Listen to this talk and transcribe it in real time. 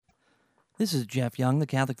This is Jeff Young, the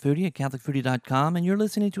Catholic Foodie at CatholicFoodie.com, and you're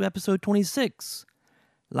listening to episode 26,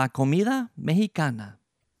 La Comida Mexicana.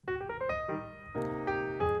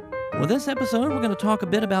 Well, this episode, we're going to talk a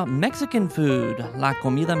bit about Mexican food, La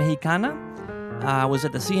Comida Mexicana. I was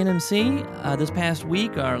at the CNMC this past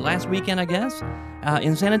week, or last weekend, I guess,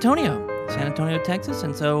 in San Antonio, Texas.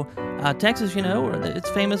 And so Texas, you know, it's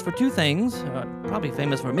famous for two things, probably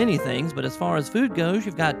famous for many things, but as far as food goes,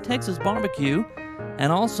 you've got Texas barbecue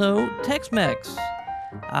and also Tex-Mex.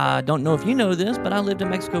 I don't know if you know this, but I lived in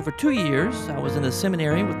Mexico for 2 years. I was in the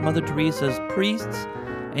seminary with Mother Teresa's priests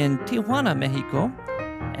in Tijuana, Mexico.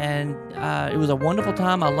 And it was a wonderful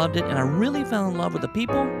time. I loved it. And I really fell in love with the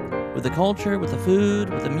people, with the culture, with the food,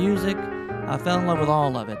 with the music. I fell in love with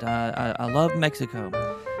all of it. I love Mexico.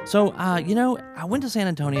 So, you know, I went to San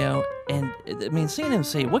Antonio, and, I mean,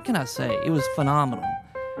 CNMC, what can I say? It was phenomenal.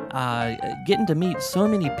 Getting to meet so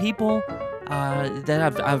many people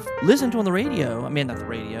that I've listened to on the radio. I mean, not the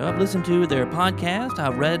radio. I've listened to their podcast.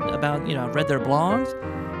 I've read their blogs,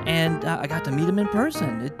 and I got to meet them in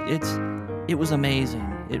person. It was amazing.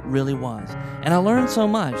 It really was. And I learned so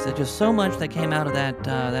much. There's just so much that came out of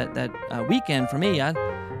that weekend for me.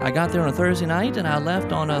 I got there on a Thursday night, and I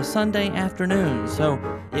left on a Sunday afternoon. So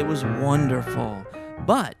it was wonderful.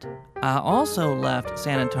 But I also left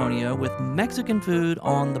San Antonio with Mexican food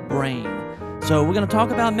on the brain. So we're going to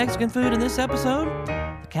talk about Mexican food in this episode,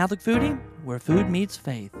 The Catholic Foodie, where food meets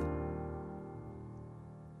faith.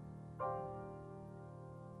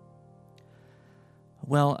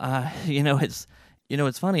 Well, it's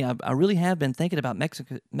funny. I really have been thinking about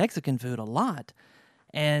Mexican food a lot,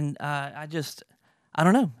 and I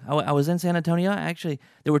don't know. I was in San Antonio. Actually,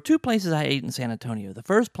 there were two places I ate in San Antonio. The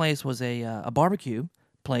first place was a barbecue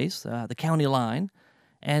place, the County Line,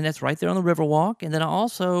 and that's right there on the Riverwalk. And then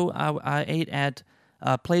I ate at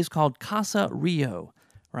a place called Casa Rio,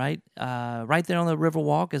 right there on the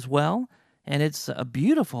Riverwalk as well. And it's a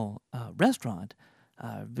beautiful restaurant,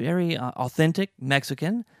 very authentic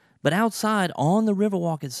Mexican. But outside on the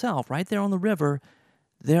Riverwalk itself, right there on the river,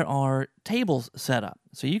 there are tables set up.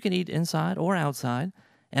 So you can eat inside or outside,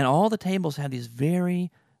 and all the tables have these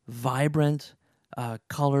very vibrant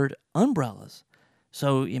colored umbrellas.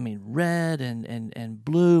 So, I mean, red and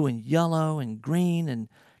blue and yellow and green and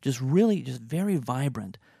just very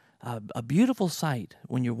vibrant. A beautiful sight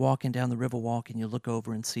when you're walking down the Riverwalk and you look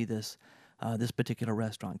over and see this particular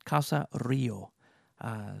restaurant, Casa Rio.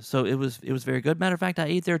 So it was very good. Matter of fact, I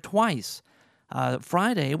ate there twice.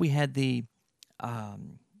 Friday we had the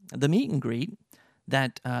meet and greet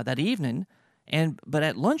that evening, but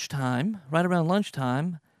at lunchtime, right around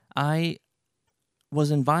lunchtime, I was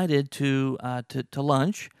invited to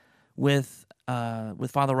lunch with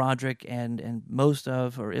Father Roderick and most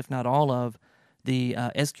of, or if not all of, the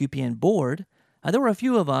SQPN board. There were a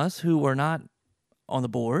few of us who were not on the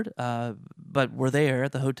board, but were there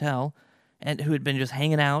at the hotel, and who had been just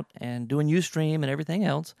hanging out and doing Ustream and everything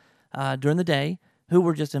else during the day, who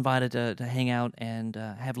were just invited to hang out and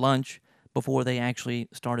have lunch before they actually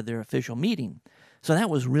started their official meeting. So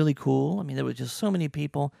that was really cool. I mean, there was just so many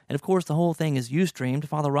people. And, of course, the whole thing is Ustreamed.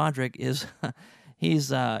 Father Roderick is,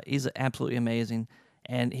 he's absolutely amazing.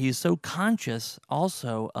 And he's so conscious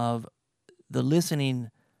also of the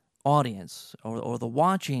listening audience or the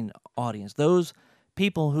watching audience, those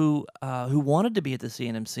people who wanted to be at the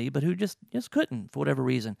CNMC but who just couldn't for whatever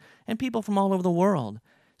reason, and people from all over the world.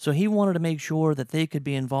 So he wanted to make sure that they could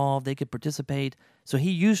be involved, they could participate. So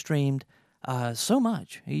he Ustreamed so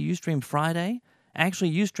much. He Ustreamed Friday,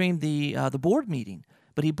 actually Ustreamed the board meeting,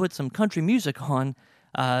 but he put some country music on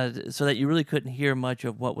so that you really couldn't hear much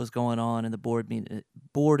of what was going on in the board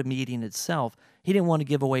meeting itself. He didn't want to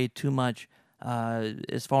give away too much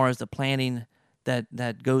as far as the planning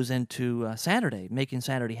that goes into Saturday, making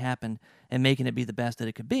Saturday happen and making it be the best that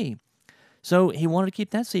it could be. So he wanted to keep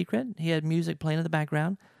that secret. He had music playing in the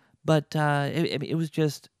background, but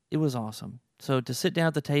it was awesome. So to sit down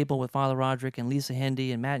at the table with Father Roderick and Lisa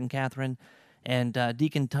Hendy and Matt and Catherine and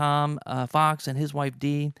Deacon Tom Fox and his wife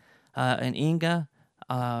Dee and Inga,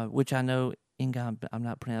 which I know, Inga, I'm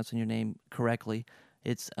not pronouncing your name correctly.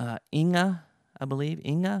 It's Inga, I believe,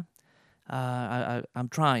 Inga. I'm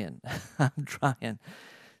trying. I'm trying.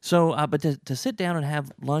 So, but to sit down and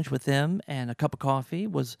have lunch with them and a cup of coffee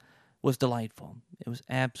was delightful. It was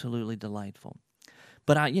absolutely delightful.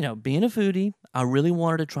 But being a foodie, I really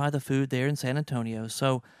wanted to try the food there in San Antonio.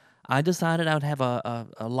 So I decided I would have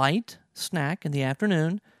a light snack in the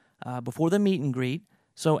afternoon before the meet and greet.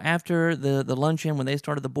 So after the luncheon, when they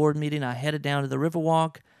started the board meeting, I headed down to the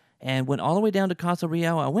Riverwalk and went all the way down to Casa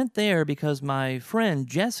Rio. I went there because my friend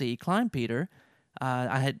Jesse Kleinpeter,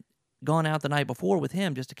 I had gone out the night before with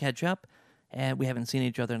him just to catch up. and we haven't seen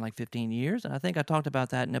each other in like 15 years. And I think I talked about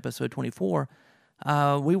that in episode 24.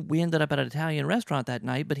 We ended up at an Italian restaurant that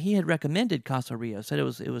night, but he had recommended Casa Rio, said it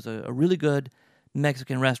was a really good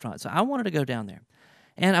Mexican restaurant. So I wanted to go down there,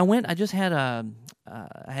 and I went. I just had I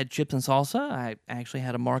had chips and salsa. I actually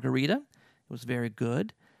had a margarita. It was very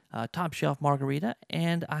good, top shelf margarita,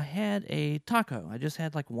 and I had a taco. I just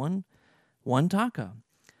had like one taco,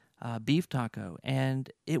 beef taco,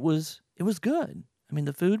 and it was good. I mean,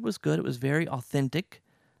 the food was good. It was very authentic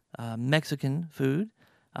Mexican food.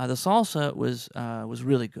 The salsa was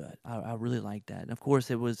really good. I really liked that. And of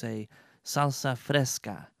course, it was a salsa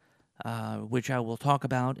fresca, which I will talk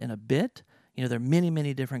about in a bit. There are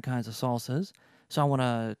many different kinds of salsas. So I want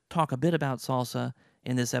to talk a bit about salsa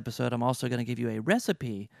in this episode. I'm also going to give you a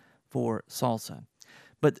recipe for salsa.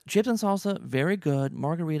 But chips and salsa, very good.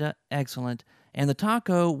 Margarita, excellent. And the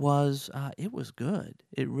taco it was good.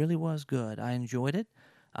 It really was good. I enjoyed it.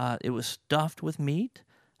 It was stuffed with meat,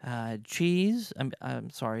 cheese. I'm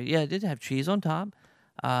sorry. Yeah, it did have cheese on top,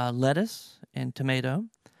 lettuce and tomato.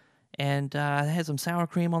 And I had some sour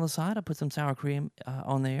cream on the side. I put some sour cream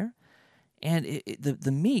on there. And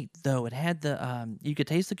the meat, though, it had you could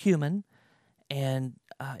taste the cumin. And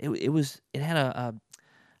it had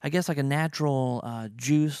I guess like a natural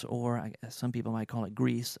juice, or some people might call it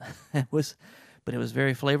grease. But it was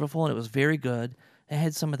very flavorful and it was very good. It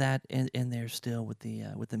had some of that in there still with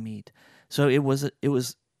the meat. So it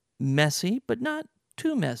was messy, but not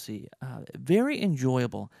too messy. Very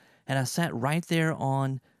enjoyable. And I sat right there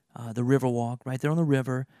on the river walk, right there on the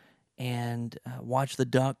river, and watched the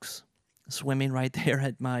ducks swimming right there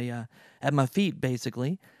at my feet,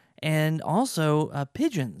 basically. And also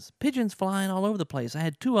pigeons flying all over the place. I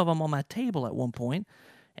had two of them on my table at one point,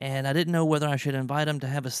 and I didn't know whether I should invite them to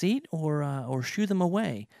have a seat or shoo them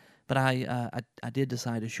away. But I did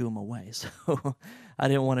decide to shoo them away, so I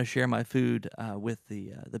didn't want to share my food with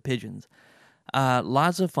the pigeons.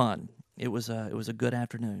 Lots of fun. It was a good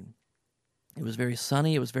afternoon. It was very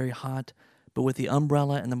sunny. It was very hot, but with the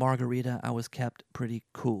umbrella and the margarita, I was kept pretty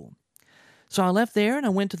cool. So I left there and I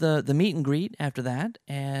went to the meet and greet after that.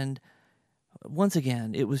 And once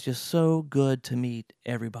again, it was just so good to meet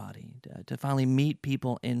everybody, to finally meet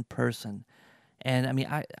people in person. And I mean,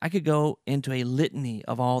 I could go into a litany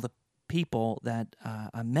of all the people that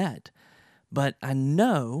I met, but I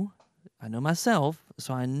know myself,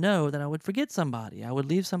 so I know that I would forget somebody. I would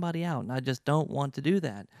leave somebody out, and I just don't want to do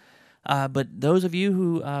that. But those of you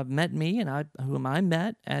who met me and whom I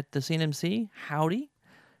met at the CNMC, howdy.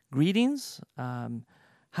 Greetings.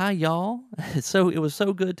 Hi, y'all. It was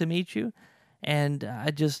so good to meet you. And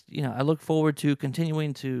I just, I look forward to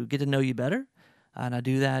continuing to get to know you better. And I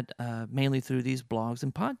do that mainly through these blogs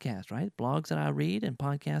and podcasts, right? Blogs that I read and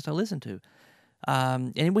podcasts I listen to.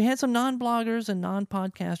 And we had some non-bloggers and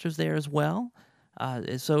non-podcasters there as well.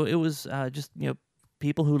 So it was just,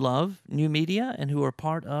 people who love new media and who are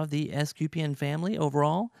part of the SQPN family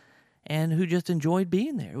overall, and who just enjoyed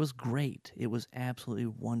being there. It was great. It was absolutely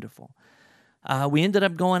wonderful. We ended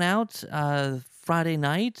up going out Friday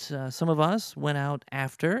night. Some of us went out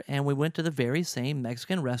after, and we went to the very same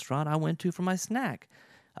Mexican restaurant I went to for my snack,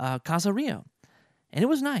 Casa Rio. And it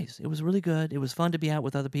was nice. It was really good. It was fun to be out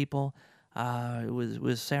with other people. It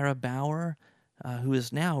was Sarah Bauer, who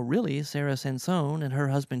is now really Sarah Sansone, and her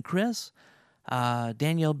husband Chris,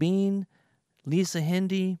 Danielle Bean, Lisa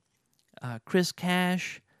Hindy, Chris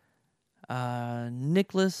Cash,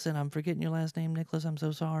 Nicholas, and I'm forgetting your last name, Nicholas, I'm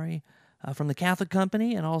so sorry, from the Catholic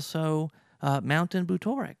Company, and also Mountain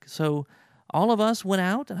Butoric. So all of us went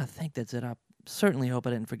out, and I think that's it. I certainly hope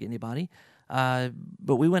I didn't forget anybody. But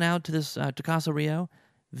we went out to this to Casa Rio.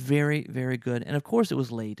 Very, very good. And of course it was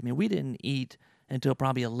late. I mean, we didn't eat until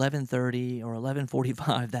probably 11:30 or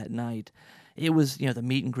 11:45 that night. It was, the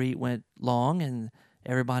meet and greet went long, and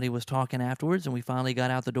everybody was talking afterwards, and we finally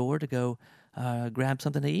got out the door to go grab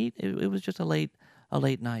something to eat. It was just a late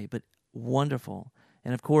night, but wonderful.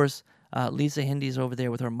 And of course, Lisa Hindy's over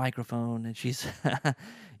there with her microphone, and she's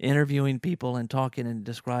interviewing people and talking and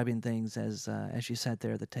describing things as she sat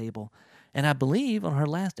there at the table. And I believe on her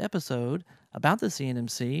last episode about the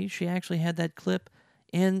CNMC, she actually had that clip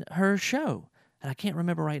in her show. And I can't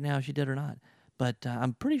remember right now if she did or not, but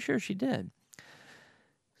I'm pretty sure she did.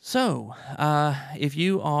 So, if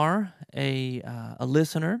you are a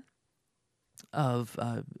listener of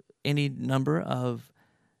any number of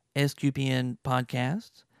SQPN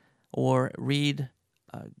podcasts or read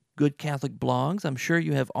good Catholic blogs, I'm sure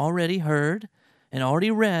you have already heard and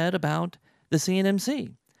already read about the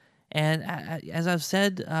CNMC. And as I've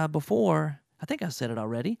said before, I think I've said it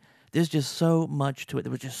already, there's just so much to it.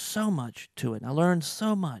 There was just so much to it. And I learned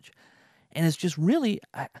so much. And it's just really,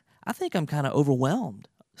 I think I'm kind of overwhelmed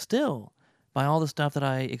still by all the stuff that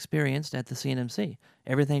I experienced at the CNMC.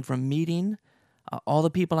 Everything from meeting all the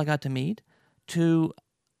people I got to meet to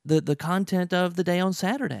the content of the day on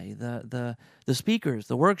Saturday, the speakers,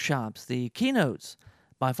 the workshops, the keynotes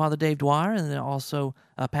by Father Dave Dwyer, and then also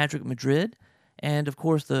Patrick Madrid, and of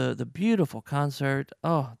course the beautiful concert.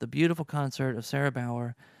 Oh, the beautiful concert of Sarah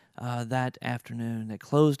Bauer that afternoon that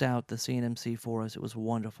closed out the CNMC for us. It was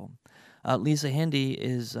wonderful. Lisa Hindi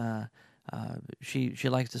is she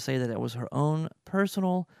likes to say that it was her own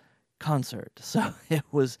personal concert. So it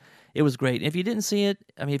was great. If you didn't see it,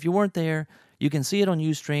 I mean, if you weren't there, you can see it on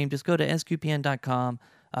Ustream. Just go to sqpn.com.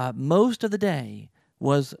 Most of the day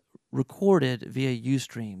was recorded via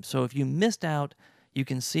Ustream. So if you missed out, you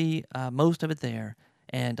can see most of it there.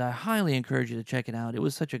 And I highly encourage you to check it out. It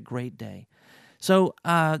was such a great day. So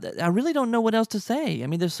I really don't know what else to say. I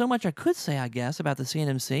mean, there's so much I could say, I guess, about the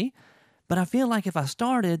CNMC. But I feel like if I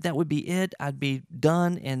started, that would be it. I'd be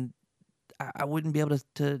done, and I wouldn't be able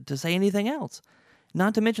to say anything else.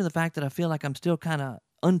 Not to mention the fact that I feel like I'm still kind of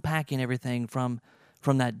unpacking everything from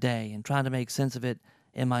that day and trying to make sense of it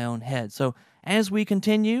in my own head. So as we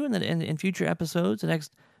continue in future episodes, the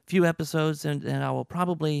next few episodes, and I will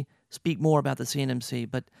probably speak more about the CNMC.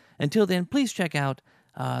 But until then, please check out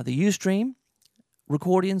the Ustream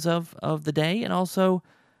recordings of the day, and also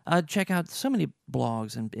check out so many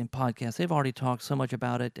blogs and podcasts. They've already talked so much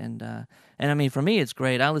about it, and I mean, for me, it's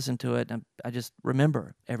great. I listen to it, and I just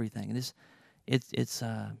remember everything. And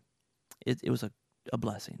it was a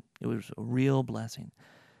blessing. It was a real blessing.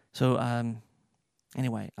 So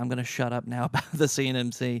anyway, I'm going to shut up now about the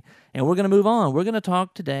CNMC, and we're going to move on. We're going to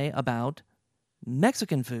talk today about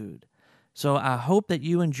Mexican food. So I hope that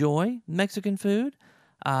you enjoy Mexican food.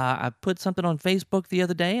 I put something on Facebook the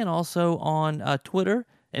other day and also on Twitter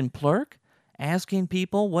and Plurk asking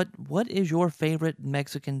people what is your favorite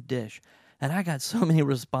Mexican dish. And I got so many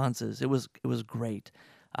responses. It was great.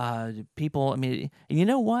 People, I mean, and you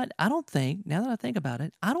know what? I don't think, now that I think about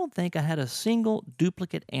it, I don't think I had a single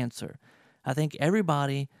duplicate answer. I think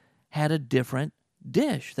everybody had a different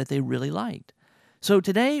dish that they really liked. So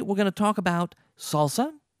today we're going to talk about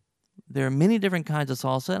salsa. There are many different kinds of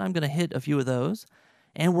salsa, and I'm going to hit a few of those.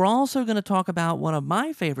 And we're also going to talk about one of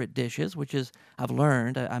my favorite dishes, which is, I've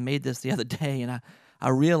learned, I made this the other day, and I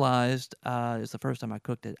realized, it's the first time I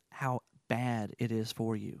cooked it, how bad it is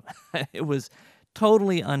for you. It was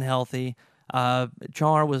totally unhealthy.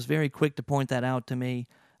 Char was very quick to point that out to me,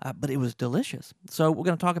 but it was delicious. So we're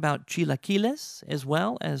going to talk about chilaquiles as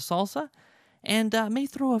well as salsa, and may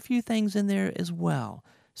throw a few things in there as well.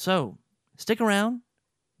 So stick around.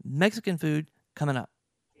 Mexican food coming up.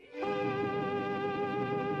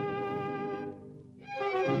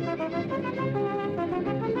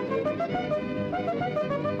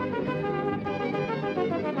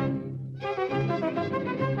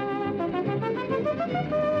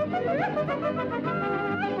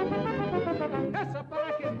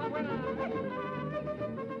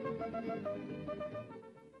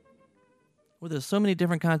 Well, there's so many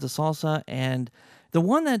different kinds of salsa, and the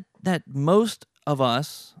one that most of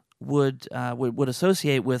us would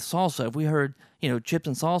associate with salsa, if we heard chips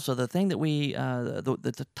and salsa, the thing that we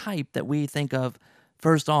the type that we think of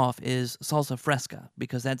first off is salsa fresca,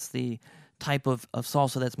 because that's the type of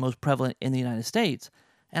salsa that's most prevalent in the United States.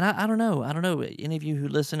 And I don't know, any of you who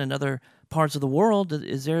listen in other parts of the world,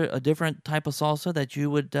 is there a different type of salsa that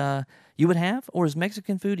you would have, or is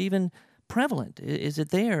Mexican food even prevalent? Is it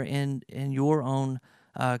there in your own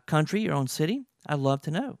country, your own city? I'd love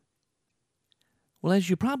to know. Well, as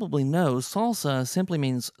you probably know, salsa simply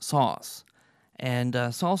means sauce, and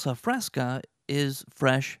salsa fresca is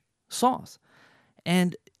fresh sauce.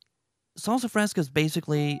 And salsa fresca is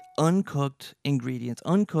basically uncooked ingredients,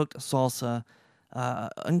 uncooked salsa,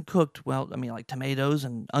 uncooked, well, I mean, like tomatoes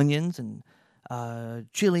and onions and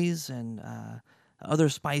chilies and other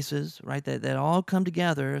spices, right? That all come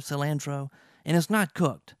together, cilantro, and it's not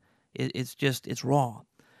cooked. It's raw.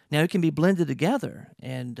 Now, it can be blended together,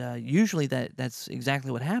 and usually that's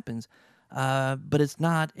exactly what happens, but it's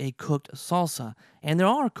not a cooked salsa. And there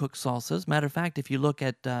are cooked salsas. Matter of fact, if you look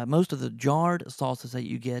at most of the jarred salsas that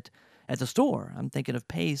you get at the store, I'm thinking of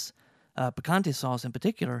Pace picante sauce in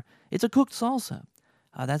particular, it's a cooked salsa.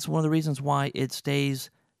 That's one of the reasons why it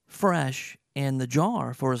stays fresh in the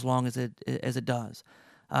jar for as long as it does.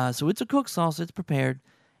 So it's a cooked salsa, it's prepared,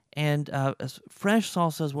 and fresh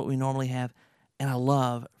salsa is what we normally have, and I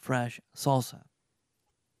love fresh salsa.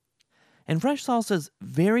 And fresh salsa is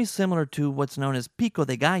very similar to what's known as pico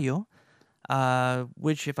de gallo,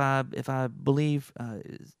 which if I believe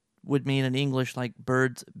would mean in English like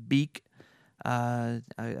bird's beak.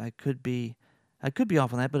 I could be I could be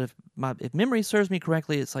off on that, but if memory serves me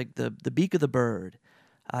correctly, it's like the beak of the bird,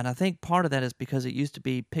 and I think part of that is because it used to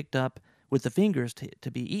be picked up with the fingers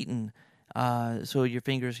to be eaten. So your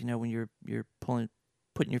fingers, when you're putting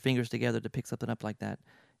your fingers together to pick something up like that,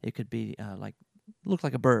 it could be look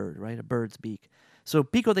like a bird, right? A bird's beak. So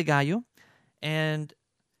pico de gallo, and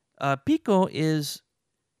pico is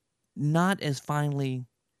not as finely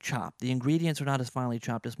chopped. The ingredients are not as finely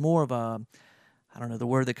chopped. It's more of a, I don't know, the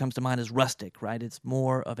word that comes to mind is rustic, right? It's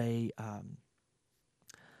more of a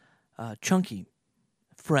chunky,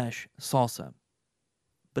 fresh salsa,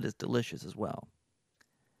 but it's delicious as well.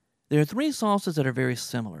 There are three salsas that are very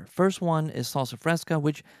similar. First one is salsa fresca,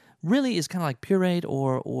 which really is kind of like pureed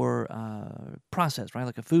or processed, right?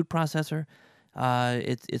 Like a food processor.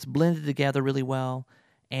 It's blended together really well.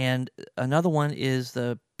 And another one is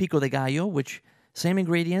the pico de gallo, which same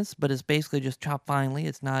ingredients, but it's basically just chopped finely.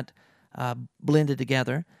 It's not blended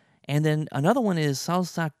together. And then another one is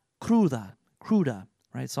salsa cruda,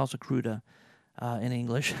 right? Salsa cruda in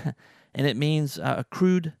English. And it means a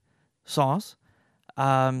crude sauce.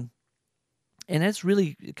 And it's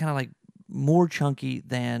really kind of like more chunky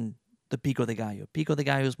than the pico de gallo. Pico de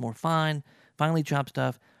gallo is more finely chopped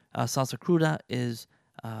stuff. Salsa cruda is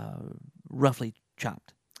roughly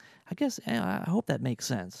chopped. I guess I hope that makes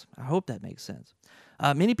sense.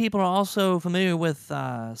 Many people are also familiar with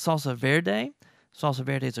salsa verde. Salsa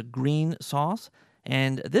verde is a green sauce.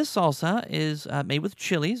 And this salsa is made with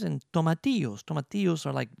chilies and tomatillos. Tomatillos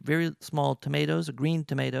are like very small tomatoes, green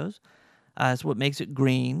tomatoes. That's what makes it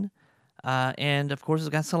green. And, of course, it's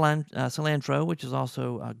got cilantro, which is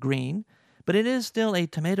also green. But it is still a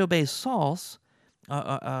tomato-based salsa,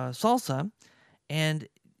 and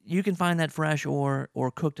you can find that fresh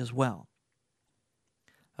or cooked as well.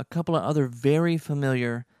 A couple of other very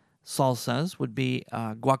familiar salsas would be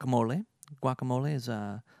guacamole. Guacamole is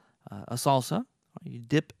a salsa. You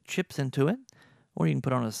dip chips into it, or you can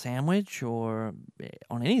put it on a sandwich or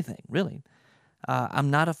on anything, really. I'm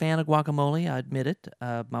not a fan of guacamole, I admit it.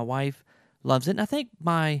 My wife loves it. And I think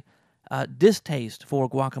my distaste for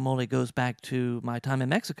guacamole goes back to my time in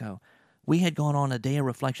Mexico. We had gone on a day of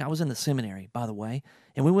reflection. I was in the seminary, by the way,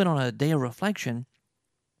 and we went on a day of reflection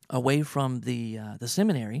away from the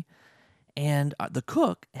seminary, and the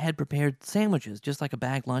cook had prepared sandwiches, just like a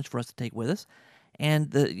bag lunch for us to take with us.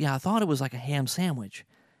 And I thought it was like a ham sandwich.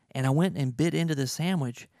 And I went and bit into this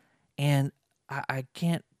sandwich, and I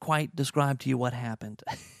can't quite describe to you what happened.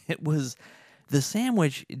 It was, the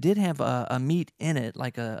sandwich did have a meat in it,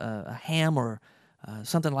 like a ham or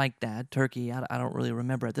something like that, turkey. I don't really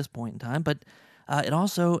remember at this point in time, but it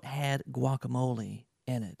also had guacamole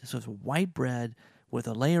in it. So it's white bread with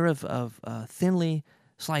a layer of thinly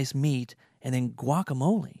sliced meat and then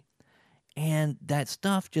guacamole. And that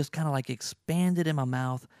stuff just kind of like expanded in my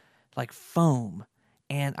mouth like foam.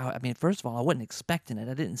 And I mean, first of all, I wasn't expecting it.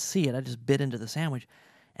 I didn't see it. I just bit into the sandwich.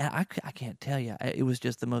 And I can't tell you, it was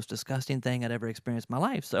just the most disgusting thing I'd ever experienced in my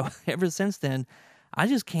life. So ever since then, I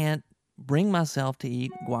just can't bring myself to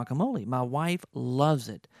eat guacamole. My wife loves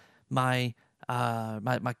it. My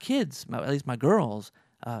kids, at least my girls,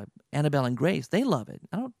 Annabelle and Grace, they love it.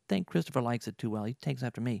 I don't think Christopher likes it too well. He takes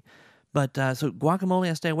after me. But so guacamole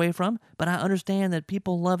I stay away from. But I understand that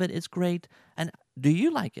people love it. It's great. And do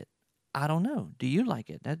you like it? I don't know. Do you like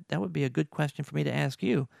it? That would be a good question for me to ask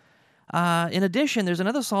you. In addition, there's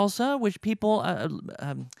another salsa which people,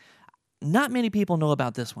 not many people know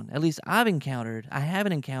about this one. At least I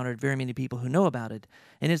haven't encountered very many people who know about it,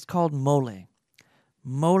 and it's called mole.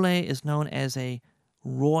 Mole is known as a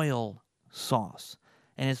royal sauce,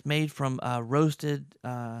 and it's made from roasted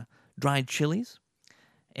dried chilies,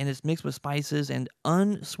 and it's mixed with spices and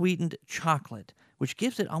unsweetened chocolate, which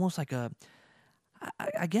gives it almost like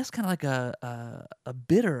I guess kind of like a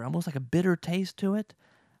bitter, almost like a bitter taste to it.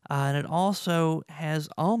 And it also has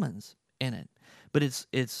almonds in it. But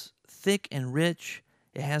it's thick and rich.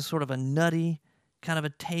 It has sort of a nutty kind of a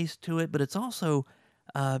taste to it, but it's also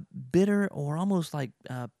bitter or almost like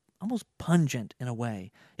almost pungent in a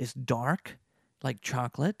way. It's dark like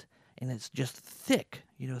chocolate, and it's just thick,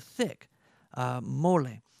 thick mole.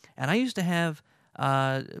 And I used to have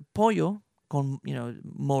pollo con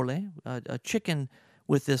mole, a chicken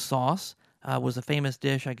with this sauce. Was a famous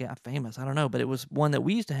dish. I don't know, but it was one that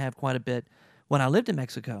we used to have quite a bit when I lived in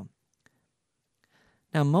Mexico.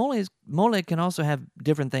 Now, mole can also have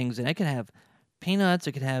different things, and it can have peanuts,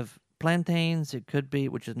 it could have plantains, it could be,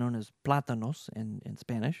 which is known as plátanos in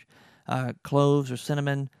Spanish, cloves or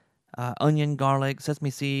cinnamon, onion, garlic, sesame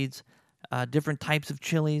seeds, different types of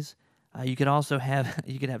chilies. You could also have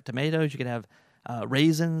tomatoes, you could have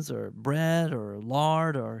raisins or bread or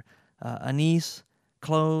lard or anise,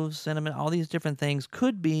 cloves, cinnamon, all these different things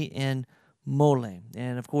could be in mole.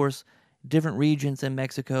 And of course, different regions in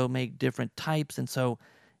Mexico make different types. And so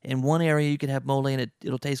in one area you could have mole and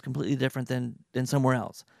it'll taste completely different than somewhere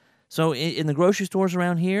else. So in the grocery stores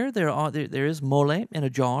around here, there is mole in a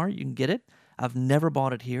jar. You can get it. I've never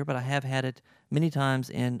bought it here, but I have had it many times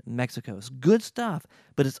in Mexico. It's good stuff,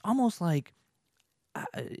 but it's almost like uh,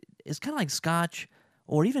 it's kind of like scotch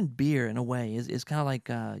or even beer in a way. It's kind of like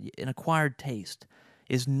an acquired taste.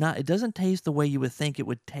 Is not. It doesn't taste the way you would think it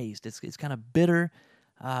would taste. It's kind of bitter,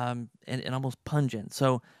 and almost pungent.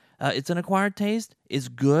 So it's an acquired taste. It's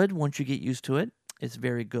good once you get used to it. It's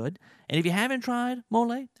very good. And if you haven't tried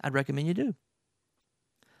mole, I'd recommend you do.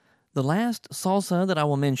 The last salsa that I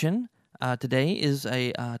will mention today is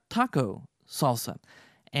a taco salsa.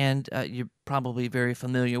 And you're probably very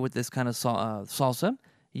familiar with this kind of salsa.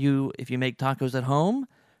 If you make tacos at home,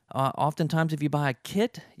 oftentimes if you buy a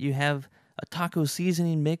kit, you have a taco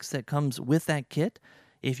seasoning mix that comes with that kit.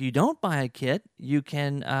 If you don't buy a kit, you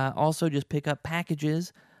can also just pick up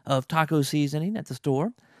packages of taco seasoning at the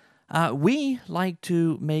store. We like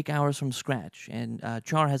to make ours from scratch, and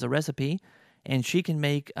Char has a recipe, and she can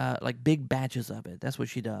make like big batches of it. That's what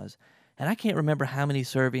she does. And I can't remember how many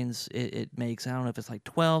servings it makes. I don't know if it's like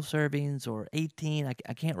 12 servings or 18.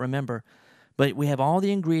 I can't remember. But we have all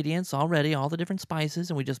the ingredients already, all the different spices,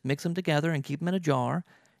 and we just mix them together and keep them in a jar.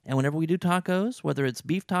 And whenever we do tacos, whether it's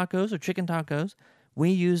beef tacos or chicken tacos, we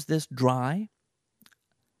use the dry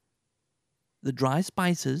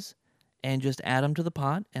spices and just add them to the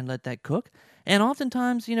pot and let that cook. And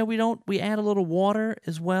oftentimes, we add a little water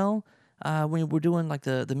as well. When we're doing like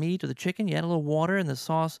the meat or the chicken, you add a little water and the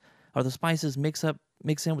sauce or the spices mix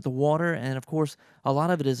in with the water. And of course, a lot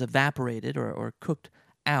of it is evaporated or cooked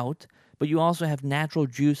out. But you also have natural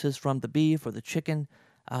juices from the beef or the chicken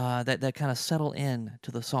that kind of settle in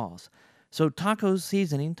to the sauce. So taco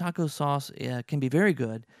sauce can be very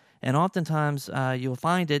good. And oftentimes you'll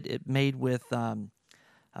find it made with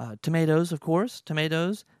tomatoes, of course,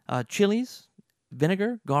 chilies,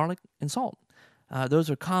 vinegar, garlic, and salt.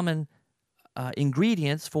 Those are common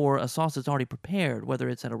ingredients for a sauce that's already prepared, whether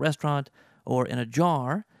it's at a restaurant or in a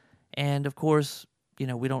jar. And of course,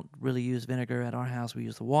 we don't really use vinegar at our house. We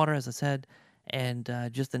use the water, as I said, and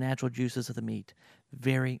just the natural juices of the meat.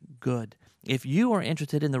 Very good. If you are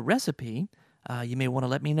interested in the recipe, you may want to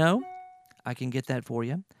let me know. I can get that for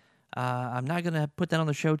you. I'm not going to put that on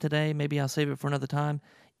the show today. Maybe I'll save it for another time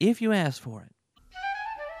if you ask for it.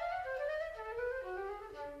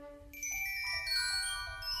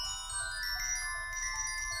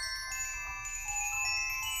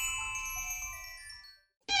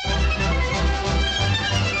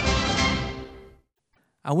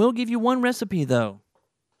 I will give you one recipe, though,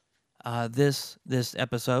 this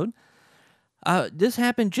episode. This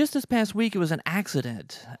happened just this past week. It was an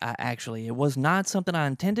accident, actually. It was not something I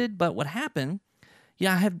intended, but what happened,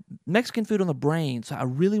 I have Mexican food on the brain, so I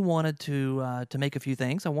really wanted to make a few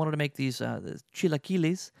things. I wanted to make these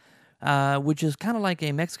chilaquiles, which is kind of like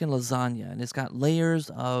a Mexican lasagna, and it's got layers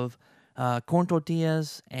of corn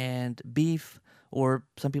tortillas and beef, or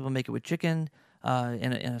some people make it with chicken,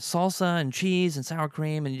 in a salsa and cheese and sour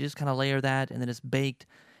cream, and you just kind of layer that, and then it's baked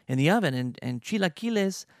in the oven. And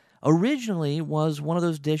chilaquiles originally was one of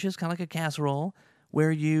those dishes, kind of like a casserole, where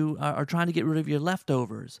you are trying to get rid of your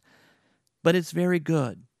leftovers. But it's very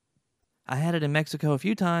good. I had it in Mexico a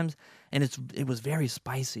few times, and it was very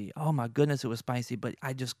spicy. Oh my goodness, it was spicy, but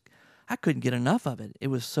I couldn't get enough of it. It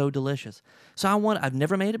was so delicious. So I've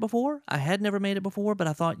never made it before. I had never made it before, but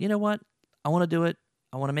I thought, you know what? I want to do it.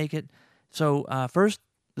 I want to make it. So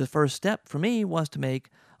the first step for me was to make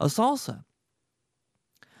a salsa.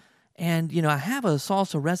 And, I have a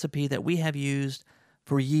salsa recipe that we have used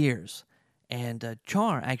for years. And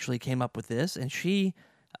Char actually came up with this, and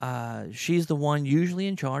she's the one usually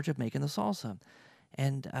in charge of making the salsa.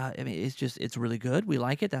 And, it's really good. We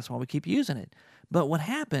like it. That's why we keep using it. But what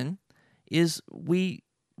happened is we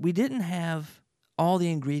didn't have all the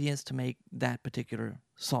ingredients to make that particular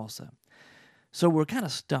salsa. So we're kind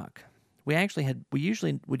of stuck. We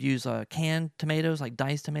usually would use canned tomatoes, like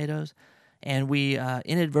diced tomatoes, and we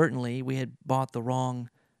inadvertently we had bought the wrong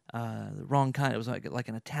kind. It was like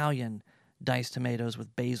an Italian diced tomatoes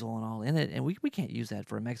with basil and all in it, and we can't use that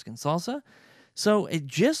for a Mexican salsa. So it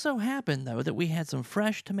just so happened, though, that we had some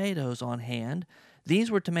fresh tomatoes on hand.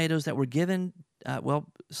 These were tomatoes that were given,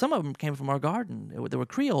 some of them came from our garden. They were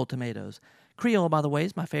Creole tomatoes. Creole, by the way,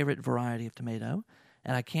 is my favorite variety of tomato.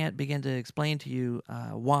 And I can't begin to explain to you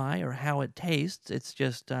why or how it tastes. It's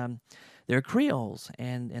just they're Creoles,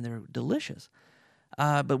 and they're delicious.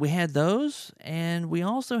 But we had those, and we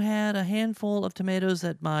also had a handful of tomatoes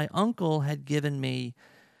that my uncle had given me,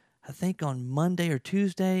 I think on Monday or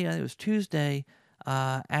Tuesday. It was Tuesday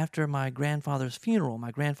after my grandfather's funeral.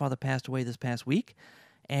 My grandfather passed away this past week,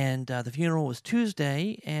 and the funeral was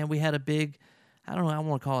Tuesday, and we had a big, I don't know, I don't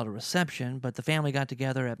want to call it a reception, but the family got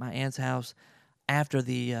together at my aunt's house after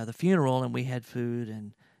the funeral, and we had food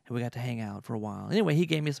and we got to hang out for a while. Anyway, he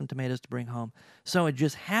gave me some tomatoes to bring home, so it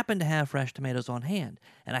just happened to have fresh tomatoes on hand.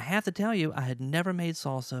 And I have to tell you, I had never made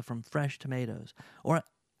salsa from fresh tomatoes. Or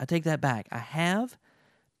I take that back, I have,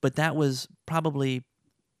 but that was probably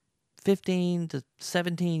 15 to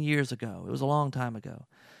 17 years ago. It was a long time ago.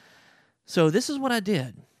 So this is what I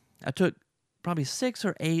did. I took probably 6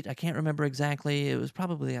 or 8, I can't remember exactly. It was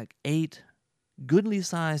probably like 8 goodly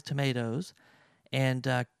sized tomatoes, and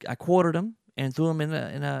I quartered them and threw them in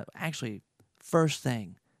a actually, first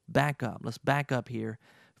thing, back up. Let's back up here.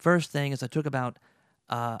 First thing is I took about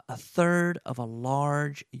a third of a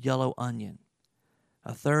large yellow onion.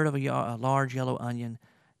 A third of a large yellow onion,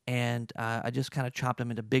 and I just kind of chopped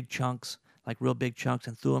them into big chunks, like real big chunks,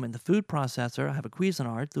 and threw them in the food processor. I have a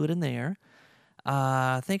Cuisinart, threw it in there.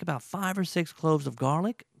 I think about 5 or 6 cloves of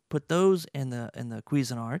garlic, put those in the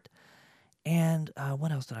Cuisinart. And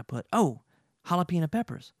what else did I put? Oh, jalapeno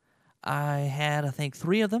peppers. I had, I think,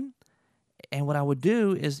 3 of them. And what I would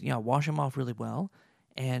do is, wash them off really well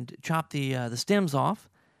and chop the stems off,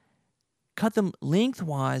 cut them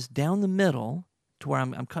lengthwise down the middle to where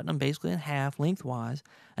I'm cutting them basically in half lengthwise.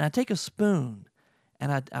 And I take a spoon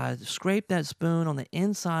and I scrape that spoon on the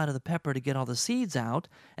inside of the pepper to get all the seeds out.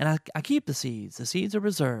 And I keep the seeds. The seeds are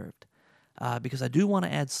reserved because I do want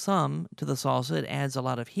to add some to the salsa. It adds a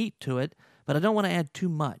lot of heat to it, but I don't want to add too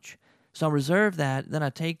much. So I reserve that. Then I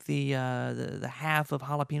take the half of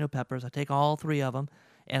jalapeno peppers. I take all 3 of them,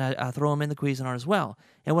 and I throw them in the Cuisinart as well.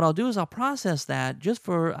 And what I'll do is I'll process that just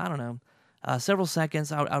for, I don't know, several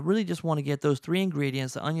seconds. I really just want to get those 3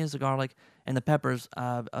 ingredients, the onions, the garlic, and the peppers,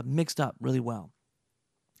 mixed up really well.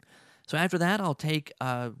 So after that, I'll take,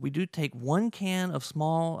 we do take 1 can of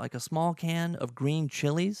a small can of green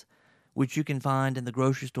chilies, which you can find in the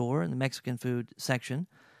grocery store in the Mexican food section.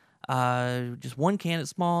 Just 1 can. It's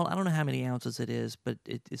small. I don't know how many ounces it is, but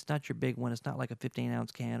it's not your big one. It's not like a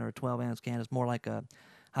 15-ounce can or a 12-ounce can. It's more like a,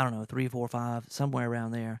 I don't know, 3, 4, 5, somewhere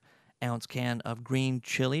around there, ounce can of green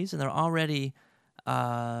chilies, and they're already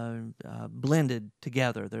blended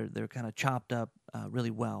together. They're kind of chopped up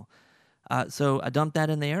really well. So I dumped that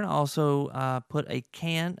in there, and I also put a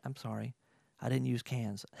can. I'm sorry, I didn't use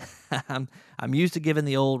cans. I'm used to giving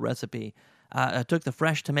the old recipe. I took the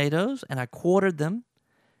fresh tomatoes and I quartered them,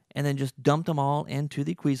 and then just dumped them all into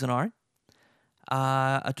the Cuisinart.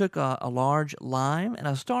 I took a large lime, and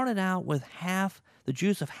I started out with the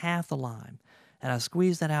juice of half the lime, and I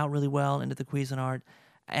squeezed that out really well into the Cuisinart.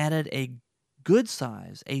 Added a good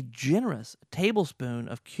size, a generous tablespoon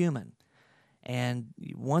of cumin. And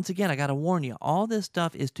once again, I got to warn you, all this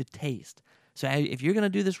stuff is to taste. So if you're going to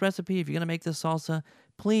do this recipe, if you're going to make this salsa,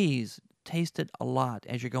 please taste it a lot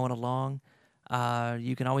as you're going along.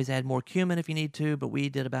 You can always add more cumin if you need to, but we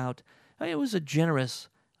did it was a generous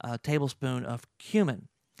tablespoon of cumin.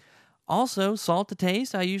 Also, salt to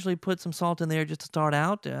taste. I usually put some salt in there just to start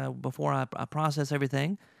out before I process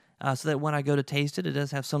everything, so that when I go to taste it, it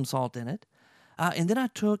does have some salt in it. And then I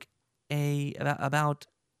took about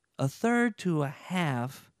a third to a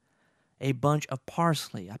half a bunch of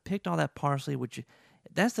parsley. I picked all that parsley,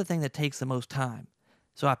 that's the thing that takes the most time.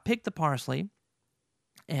 So I picked the parsley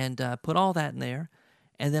and put all that in there,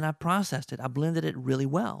 and then I processed it. I blended it really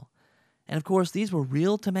well. And, of course, these were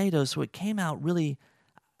real tomatoes, so it came out really,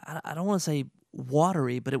 I don't want to say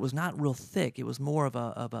watery, but it was not real thick. It was more of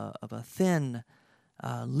a thin,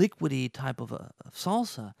 liquidy type of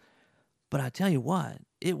salsa. But I tell you what,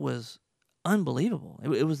 it was unbelievable.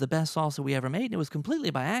 It was the best salsa we ever made, and it was completely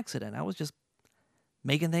by accident. I was just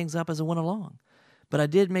making things up as I went along. But I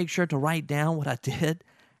did make sure to write down what I did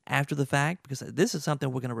after the fact, because this is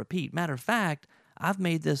something we're going to repeat. Matter of fact, I've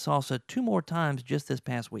made this salsa 2 more times just this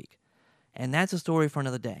past week, and that's a story for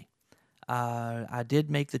another day. I did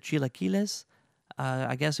make the chilaquiles.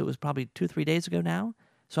 I guess it was probably 2-3 days ago now.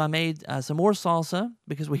 So I made some more salsa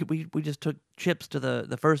because we just took chips to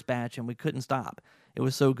the first batch and we couldn't stop. It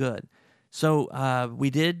was so good. So we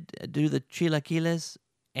did do the chilaquiles,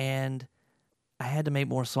 and I had to make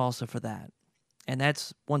more salsa for that. And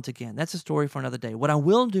that's, once again, that's a story for another day. What I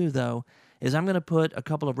will do, though, is I'm going to put a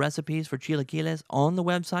couple of recipes for chilaquiles on the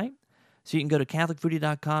website, so you can go to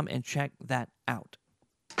CatholicFoodie.com and check that out.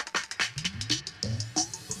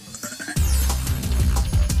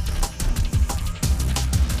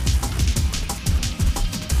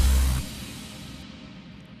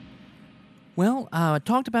 I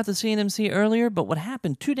talked about the CNMC earlier, but what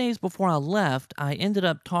happened 2 days before I left, I ended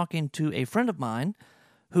up talking to a friend of mine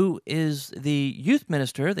who is the youth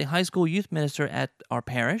minister, the high school youth minister at our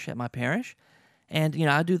parish, at my parish. And,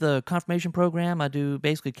 I do the confirmation program. I do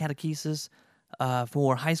basically catechesis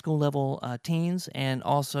for high school level teens and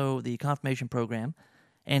also the confirmation program.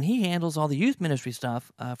 And he handles all the youth ministry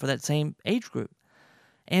stuff for that same age group.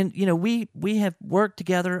 And, we have worked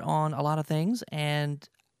together on a lot of things, and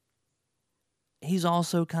he's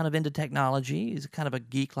also kind of into technology. He's kind of a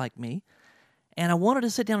geek like me. And I wanted to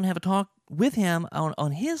sit down and have a talk with him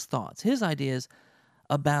on his thoughts, his ideas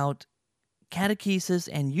about catechesis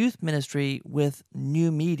and youth ministry with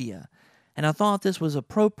new media. And I thought this was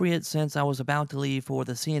appropriate since I was about to leave for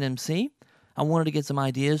the CNMC. I wanted to get some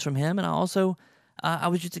ideas from him, and I also I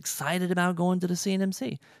was just excited about going to the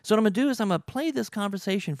CNMC. So what I'm going to do is I'm going to play this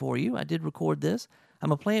conversation for you. I did record this. I'm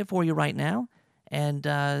going to play it for you right now. And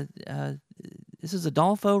this is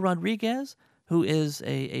Adolfo Rodriguez, who is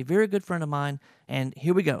a very good friend of mine, and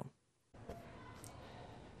here we go.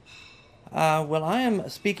 Well, I am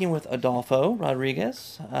speaking with Adolfo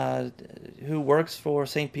Rodriguez, who works for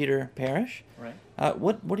St. Peter Parish. Right.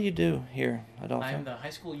 What do you do here, Adolfo? I'm the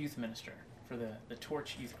high school youth minister for the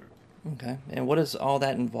Torch Youth Group. Okay, and what does all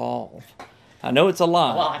that involve? I know it's a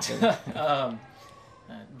lot. A lot.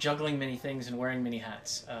 Juggling many things and wearing many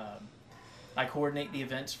hats. I coordinate the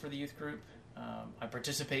events for the youth group. I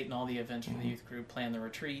participate in all the events for the youth group, plan the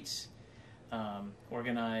retreats,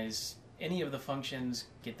 organize any of the functions,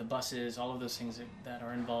 get the buses, all of those things that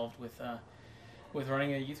are involved with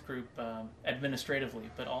running a youth group administratively,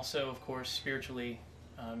 but also, of course, spiritually,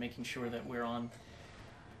 making sure that we're on,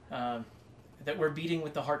 that we're beating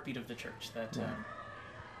with the heartbeat of the church. That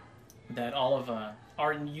that all of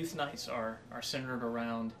our youth nights are centered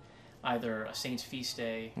around either a saint's feast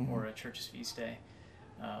day or a church's feast day,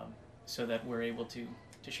 so that we're able to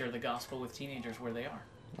share the gospel with teenagers where they are.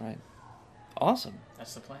 Right. Awesome.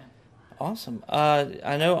 That's the plan. Awesome.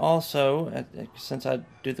 I know also, since I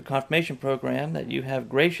do the confirmation program, that you have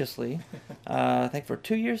graciously, I think for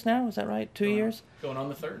 2 years now, is that right? 2 years? Going on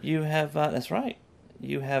the third. You have, that's right.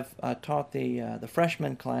 You have taught the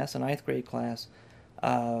freshman class, the 9th grade class,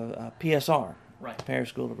 PSR, right. Parish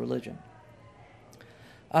School of Religion.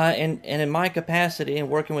 And in my capacity in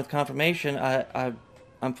working with confirmation,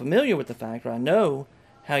 I'm familiar with the fact, or I know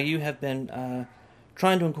how you have been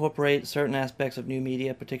trying to incorporate certain aspects of new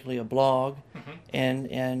media, particularly a blog, and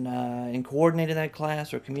in coordinating that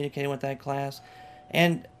class or communicating with that class.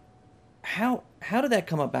 And how did that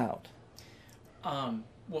come about?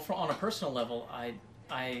 Well, on a personal level, I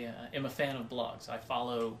am a fan of blogs. I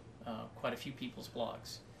follow quite a few people's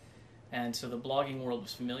blogs, and so the blogging world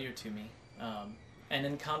was familiar to me. And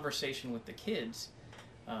in conversation with the kids,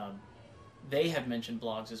 they have mentioned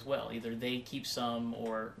blogs as well. Either they keep some,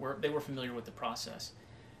 or they were familiar with the process.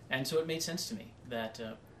 And so it made sense to me that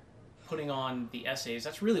putting on the essays,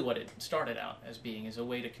 that's really what it started out as being, is a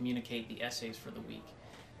way to communicate the essays for the week,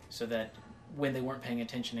 so that when they weren't paying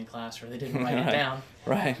attention in class or they didn't write it down,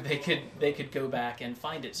 right. they could go back and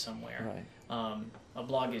find it somewhere. Right. A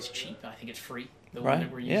blog is cheap. I think it's free, the right. one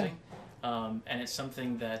that we're using. Yeah. And it's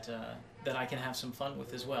something that I can have some fun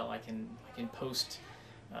with as well. I can post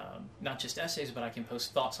not just essays, but I can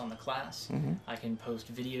post thoughts on the class. I can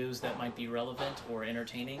post videos that might be relevant or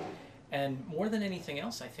entertaining. And more than anything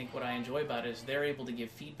else, I think what I enjoy about it is they're able to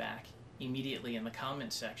give feedback immediately in the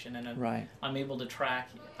comments section, and I'm able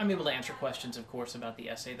to answer questions, of course, about the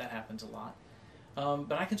essay. That happens a lot.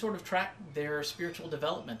 But I can sort of track their spiritual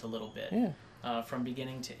development a little bit, from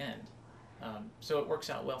beginning to end. So it works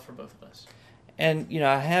out well for both of us. And,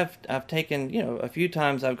 I've taken, a few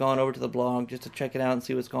times I've gone over to the blog just to check it out and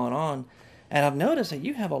see what's going on. And I've noticed that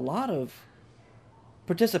you have a lot of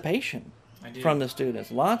participation from the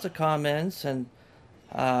students. Lots of comments. And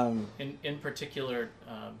in particular,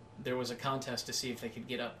 there was a contest to see if they could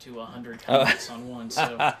get up to 100 comments on one.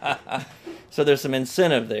 So so there's some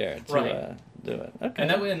incentive there to right. Do it. Okay.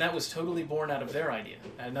 And that was totally born out of their idea.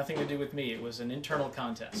 It had nothing to do with me. It was an internal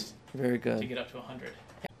contest. Very good. To get up to 100.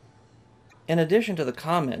 In addition to the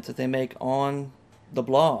comments that they make on the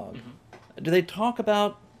blog, do they talk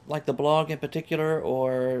about like the blog in particular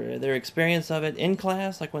or their experience of it in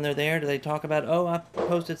class? Like when they're there, do they talk about, I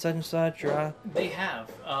posted such and such, or I... They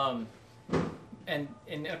have, and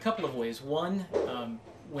in a couple of ways. One,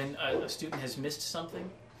 when a student has missed something,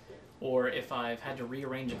 or if I've had to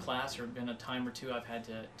rearrange a class, or been a time or two I've had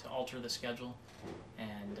to alter the schedule,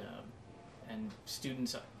 and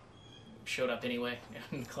students showed up anyway,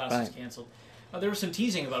 and the class was canceled. There was some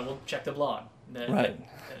teasing about, well, check the blog.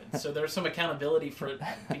 So there's some accountability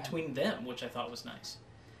between them, which I thought was nice.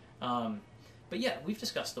 but yeah, we've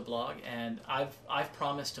discussed the blog, and I've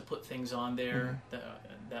promised to put things on there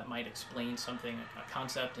that might explain something, a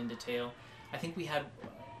concept in detail. I think we had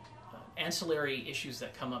ancillary issues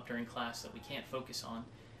that come up during class that we can't focus on.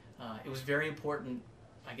 It was very important,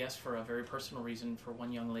 I guess, for a very personal reason, for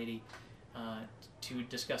one young lady to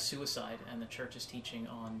discuss suicide and the church's teaching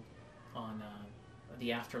on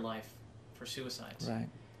the afterlife for suicides. Right.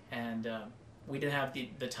 And we didn't have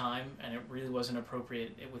the time, and it really wasn't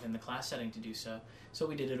appropriate within the class setting to do so. So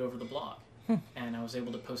we did it over the blog, and I was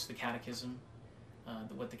able to post the catechism,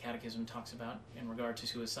 what the catechism talks about in regard to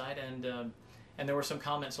suicide, and there were some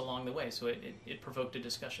comments along the way, so it provoked a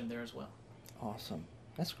discussion there as well. Awesome.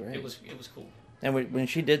 That's great. It was cool. And when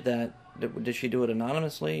she did that, did she do it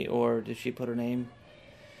anonymously, or did she put her name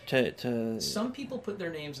to... Some people put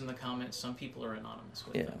their names in the comments, some people are anonymous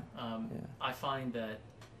with them. I find that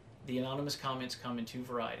the anonymous comments come in two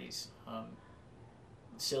varieties.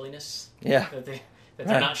 Silliness, that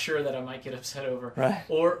they're not sure that I might get upset over,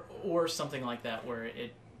 or something like that where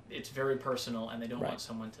it's very personal and they don't want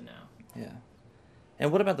someone to know. Yeah.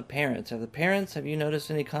 And what about the parents? Have you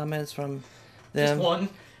noticed any comments from them? Just one.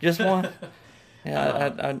 Just one?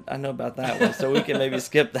 Yeah, I know about that one, so we can maybe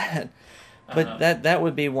skip that. But that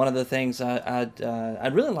would be one of the things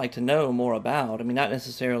I'd really like to know more about. I mean, not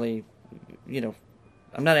necessarily,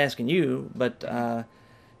 I'm not asking you, but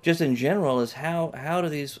just in general, is how do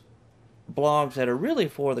these blogs that are really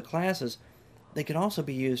for the classes, they could also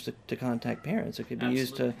be used to contact parents. It could be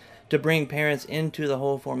used to bring parents into the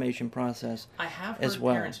whole formation process. I have heard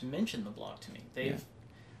parents mention the blog to me.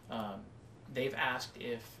 They've asked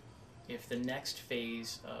if the next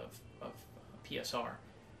phase of PSR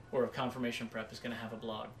or of confirmation prep is going to have a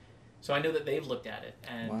blog. So I know that they've looked at it,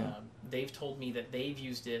 and they've told me that they've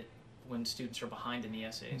used it when students are behind in the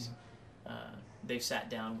essays. They've sat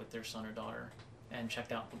down with their son or daughter and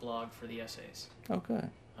checked out the blog for the essays. Okay.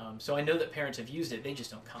 So I know that parents have used it, they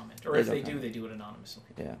just don't comment. Or if they do, they do it anonymously.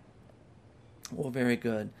 Yeah. Well, very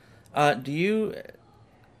good. Do you,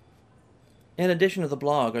 in addition to the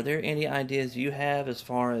blog, are there any ideas you have as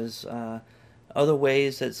far as other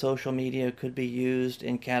ways that social media could be used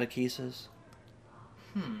in catechesis?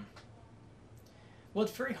 Well,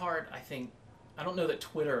 it's very hard, I think. I don't know that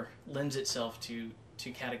Twitter lends itself to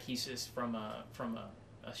catechesis from a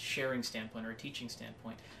sharing standpoint or a teaching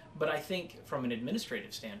standpoint. But I think from an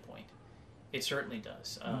administrative standpoint, it certainly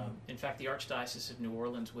does. In fact, the Archdiocese of New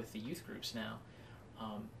Orleans with the youth groups now,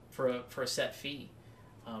 for a set fee,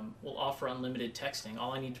 will offer unlimited texting.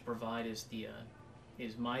 All I need to provide is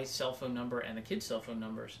my cell phone number and the kids' cell phone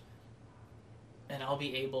numbers, and I'll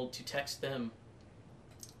be able to text them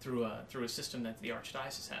through a system that the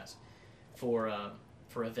Archdiocese has for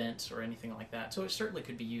events or anything like that. So it certainly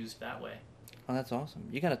could be used that way. Oh, that's awesome.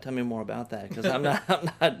 You got to tell me more about that, because I'm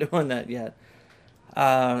not doing that yet.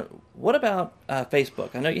 What about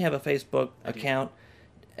Facebook? I know you have a Facebook account.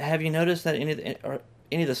 Have you noticed that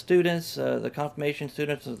any of the students, the confirmation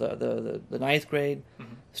students, the ninth grade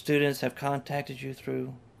students, have contacted you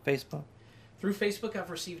through Facebook? Through Facebook, I've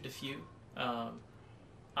received a few.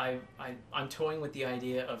 I'm toying with the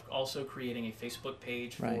idea of also creating a Facebook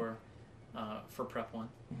page for Prep 1,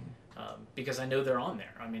 because I know they're on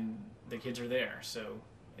there. I mean, the kids are there. So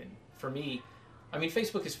for me, I mean,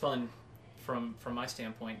 Facebook is fun from my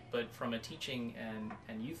standpoint, but from a teaching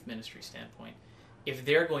and youth ministry standpoint, if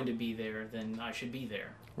they're going to be there, then I should be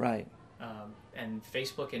there. Right. And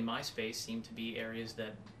Facebook and MySpace seem to be areas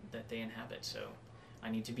that they inhabit. So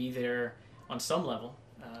I need to be there on some level,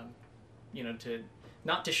 to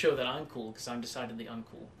not to show that I'm cool, because I'm decidedly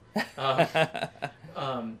uncool,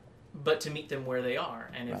 but to meet them where they are,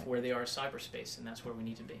 and if where they are is cyberspace, and that's where we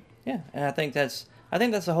need to be. Yeah, and I think that's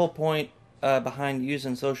the whole point behind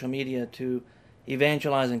using social media to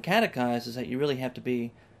evangelize and catechize, is that you really have to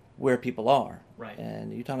be where people are. Right.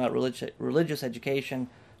 And you're talking about religious education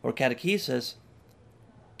or catechesis,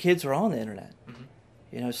 kids are on the internet.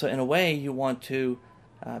 So in a way you want to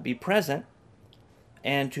be present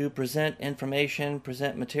and to present information,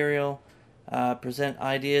 present material, present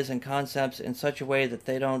ideas and concepts in such a way that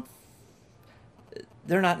they're not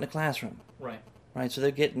in the classroom. Right. So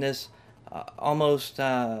they're getting this almost,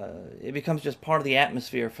 it becomes just part of the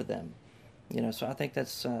atmosphere for them. So I think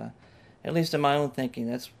that's, at least in my own thinking,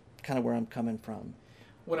 that's kind of where I'm coming from.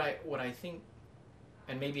 What I think,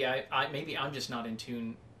 and maybe I'm just not in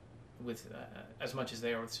tune with as much as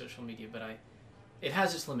they are with social media, but it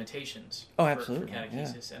has its limitations. Oh, absolutely. For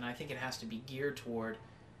catechesis, and I think it has to be geared toward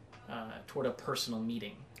a personal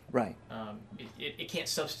meeting. Right. It can't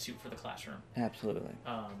substitute for the classroom. Absolutely.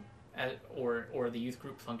 Or the youth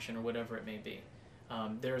group function or whatever it may be.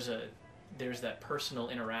 There's that personal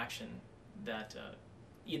interaction that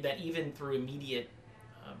even through immediate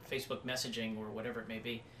Facebook messaging or whatever it may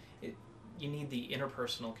be, you need the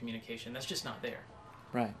interpersonal communication. That's just not there.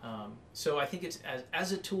 Right. So I think it's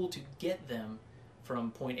as a tool to get them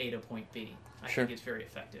from point A to point B. I Sure. think it's very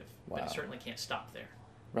effective, but Wow. it certainly can't stop there.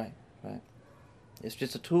 Right. It's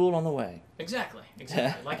just a tool on the way. Exactly.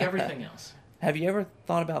 Like everything else. Have you ever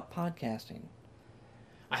thought about podcasting?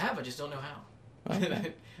 I have. I just don't know how.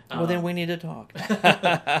 Okay. Well, then we need to talk.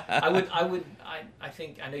 I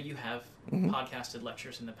think I know you have Mm-hmm. podcasted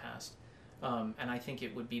lectures in the past, and I think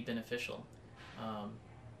it would be beneficial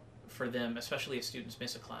for them, especially if students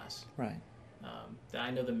miss a class. Right.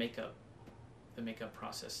 I know the makeup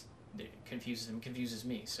process confuses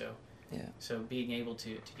me. So Yeah. So being able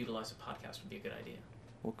to utilize a podcast would be a good idea.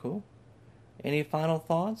 Well, cool. Any final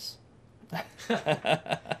thoughts?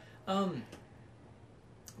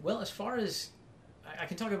 Well, as far as I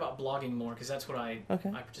can talk about blogging more because that's what I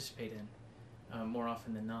participate in more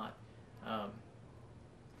often than not.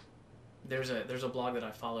 There's a blog that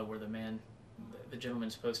I follow where the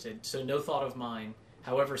gentleman's posted, so no thought of mine,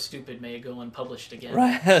 however stupid, may it go unpublished again.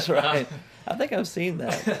 Right, that's right. I think I've seen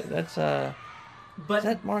that. That's but is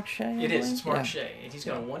that Mark Shea? It is. It's Mark Shea, and he's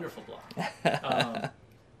got a wonderful blog.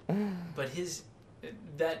 But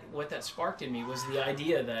what that sparked in me was the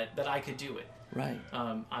idea that I could do it. Right.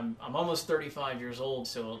 I'm almost 35 years old,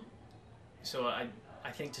 so I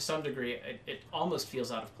think to some degree it almost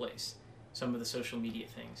feels out of place, some of the social media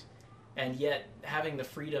things, and yet having the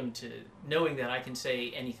freedom to knowing that I can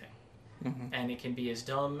say anything, and it can be as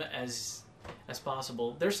dumb as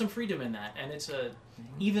possible. There's some freedom in that, and it's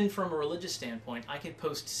even from a religious standpoint, I can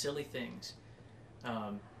post silly things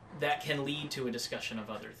that can lead to a discussion of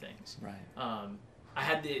other things. Right. I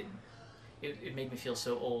had it made me feel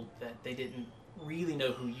so old that they didn't really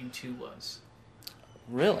know who U2 was.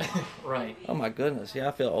 Really? Right. Oh my goodness! Yeah,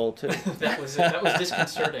 I feel old too. that was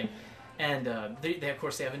disconcerting, and they of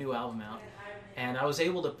course they have a new album out, and I was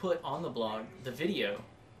able to put on the blog the video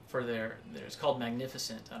for it's called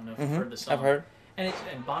Magnificent. I don't know if you've heard the song. I've heard. And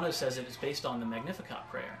Bono says it's based on the Magnificat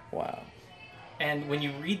prayer. Wow. And when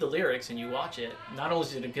you read the lyrics and you watch it, not only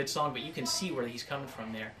is it a good song, but you can see where he's coming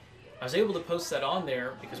from there. I was able to post that on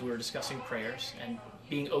there because we were discussing prayers and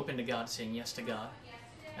being open to God, saying yes to God.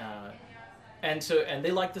 And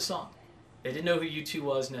they liked the song. They didn't know who U2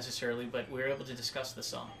 was necessarily, but we were able to discuss the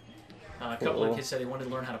song. A couple of kids said they wanted to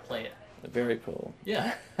learn how to play it. Very cool.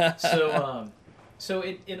 Yeah. So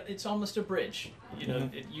it's almost a bridge,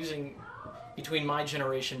 using between my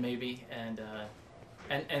generation maybe and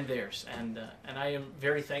theirs, and I am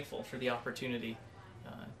very thankful for the opportunity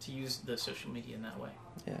to use the social media in that way.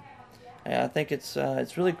 Yeah, I think it's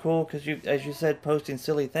really cool because as you said, posting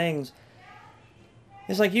silly things.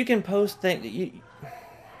 It's like you can post things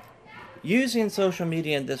using social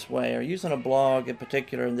media in this way, or using a blog in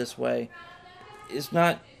particular in this way, is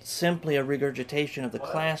not simply a regurgitation of the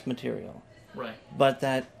class material, right? But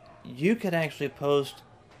that you could actually post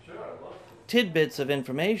tidbits of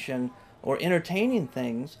information or entertaining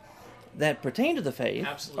things that pertain to the faith,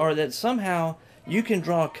 Absolutely. Or that somehow you can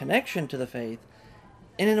draw a connection to the faith,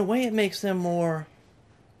 and in a way it makes them more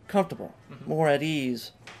comfortable, more at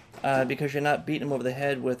ease, because you're not beating them over the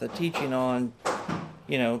head with a teaching on,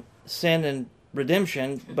 sin and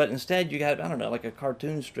redemption, but instead you got, I don't know, like a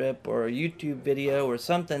cartoon strip or a YouTube video or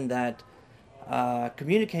something that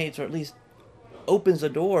communicates or at least opens the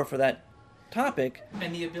door for that topic.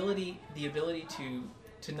 And the ability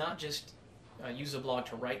to not just use a blog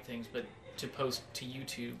to write things, but to post to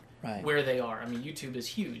YouTube where they are. I mean, YouTube is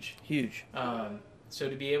huge. Huge. So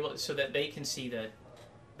to be able, so that they can see that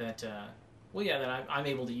I'm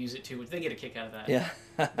able to use it too, which they get a kick out of that. Yeah.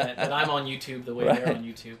 that I'm on YouTube the way they're on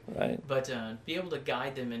YouTube. Right. But be able to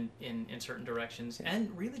guide them in certain directions, and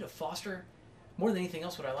really to foster, more than anything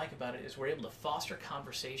else, what I like about it is we're able to foster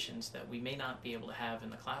conversations that we may not be able to have in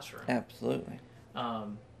the classroom. Absolutely.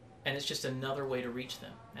 And it's just another way to reach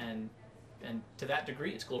them. And to that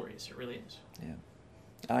degree, it's glorious. It really is. Yeah.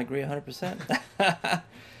 I agree 100%.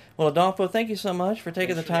 Well, Adolfo, thank you so much for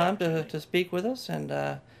taking the time to speak with us,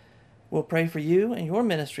 and we'll pray for you and your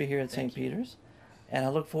ministry here at St. Peter's, and I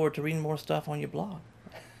look forward to reading more stuff on your blog.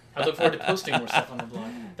 I look forward to posting more stuff on the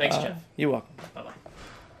blog. Thanks, Jeff. You're welcome. Bye-bye.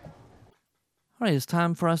 All right, it's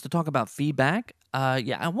time for us to talk about feedback.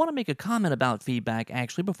 I want to make a comment about feedback,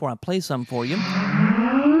 actually, before I play some for you.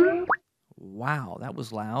 Wow, that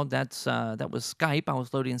was loud. That was Skype. I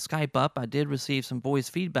was loading Skype up. I did receive some voice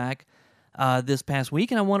feedback this past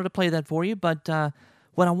week, and I wanted to play that for you. But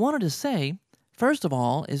what I wanted to say, first of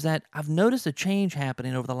all, is that I've noticed a change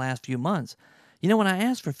happening over the last few months. When I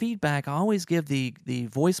ask for feedback, I always give the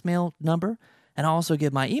voicemail number, and I also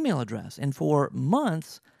give my email address. And for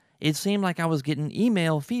months, it seemed like I was getting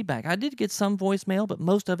email feedback. I did get some voicemail, but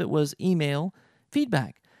most of it was email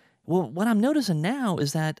feedback. Well, what I'm noticing now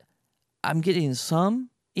is that I'm getting some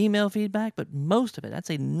email feedback, but most of it, I'd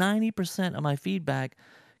say 90% of my feedback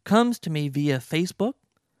comes to me via Facebook,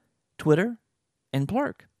 Twitter, and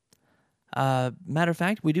Plurk. Matter of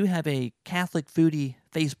fact, we do have a Catholic Foodie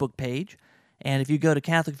Facebook page. And if you go to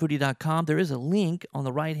CatholicFoodie.com, there is a link on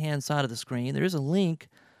the right-hand side of the screen. There is a link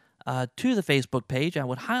to the Facebook page. I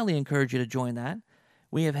would highly encourage you to join that.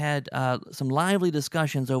 We have had some lively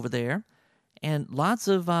discussions over there, and lots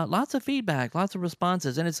of feedback, lots of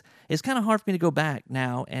responses. And it's kind of hard for me to go back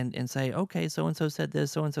now and say, okay, so-and-so said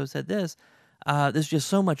this, so-and-so said this. There's just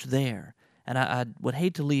so much there. And I would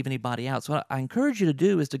hate to leave anybody out. So what I encourage you to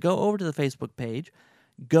do is to go over to the Facebook page,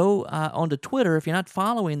 go onto Twitter. If you're not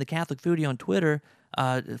following the Catholic Foodie on Twitter,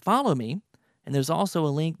 follow me. And there's also a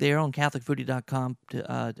link there on CatholicFoodie.com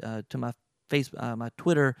to my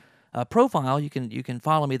Twitter profile. You can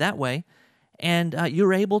follow me that way, and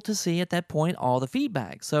you're able to see at that point all the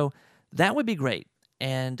feedback. So that would be great.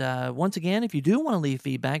 And once again, if you do want to leave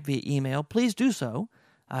feedback via email, please do so.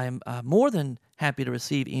 I'm more than happy to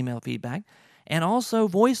receive email feedback. And also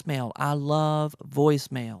voicemail. I love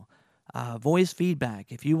voicemail. Voice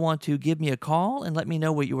feedback. If you want to give me a call and let me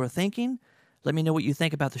know what you were thinking, let me know what you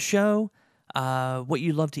think about the show, what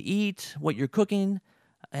you love to eat, what you're cooking,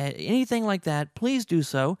 anything like that, please do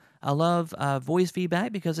so. I love voice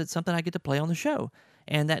feedback because it's something I get to play on the show.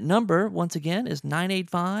 And that number, once again, is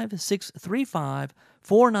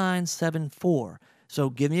 985-635-4974. So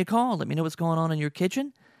give me a call. Let me know what's going on in your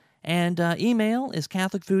kitchen. And email is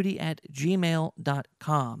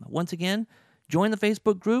catholicfoodie@gmail.com. Once again, join the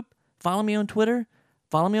Facebook group. Follow me on Twitter.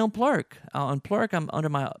 Follow me on Plurk. On Plurk, I'm under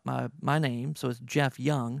my name, so it's Jeff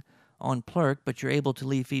Young on Plurk, but you're able to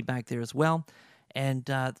leave feedback there as well. And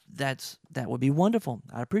that would be wonderful.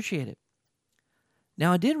 I appreciate it.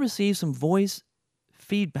 Now, I did receive some voice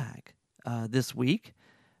feedback this week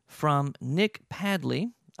from Nick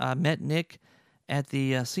Padley. I met Nick at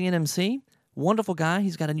the CNMC. Wonderful guy.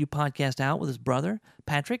 He's got a new podcast out with his brother,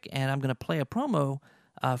 Patrick, and I'm going to play a promo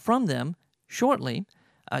from them shortly.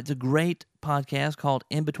 It's a great podcast called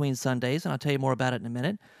In Between Sundays, and I'll tell you more about it in a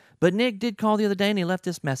minute. But Nick did call the other day, and he left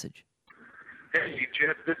this message. Hey,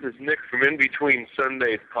 Jeff, this is Nick from In Between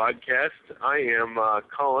Sundays podcast. I am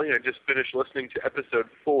calling. I just finished listening to episode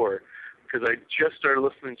 4 because I just started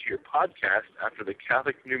listening to your podcast after the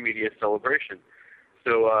Catholic New Media celebration.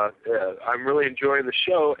 So I'm really enjoying the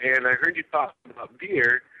show, and I heard you talk about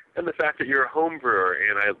beer and the fact that you're a home brewer,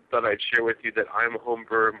 and I thought I'd share with you that I'm a home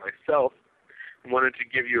brewer myself and wanted to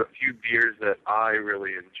give you a few beers that I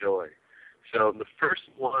really enjoy. So the first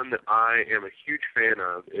one that I am a huge fan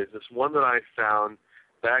of is this one that I found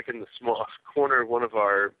back in the smallest corner of one of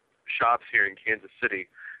our shops here in Kansas City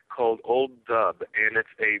called Old Dub, and it's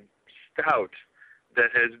a stout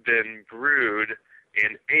that has been brewed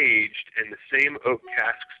and aged in the same oak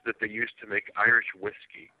casks that they used to make Irish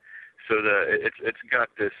whiskey. So it's got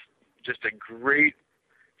this just a great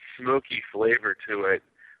smoky flavor to it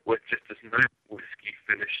with just this nice whiskey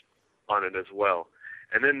finish on it as well.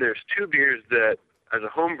 And then there's two beers that, as a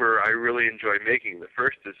home brewer, I really enjoy making. The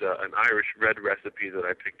first is an Irish red recipe that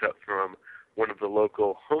I picked up from one of the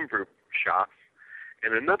local homebrew shops,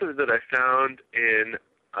 and another that I found in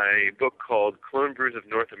a book called Clone Brews of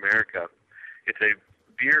North America. It's a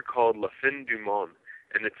beer called La Fin du Monde,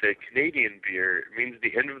 and it's a Canadian beer. It means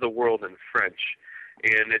the end of the world in French,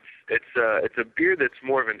 and it's a beer that's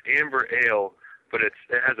more of an amber ale, but it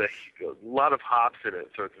has a lot of hops in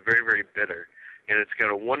it, so it's very, very bitter, and it's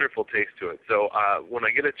got a wonderful taste to it. So when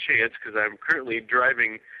I get a chance, because I'm currently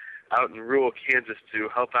driving out in rural Kansas to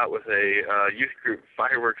help out with a youth group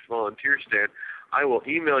fireworks volunteer stand, I will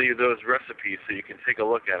email you those recipes so you can take a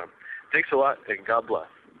look at them. Thanks a lot, and God bless.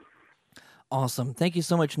 Awesome. Thank you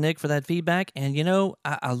so much, Nick, for that feedback. And, you know,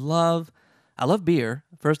 I love beer.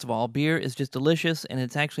 First of all, beer is just delicious, and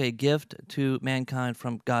it's actually a gift to mankind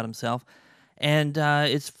from God himself. And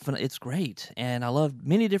it's great. And I love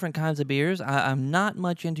many different kinds of beers. I'm not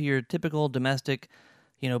much into your typical domestic,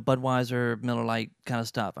 Budweiser, Miller Lite kind of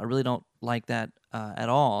stuff. I really don't like that at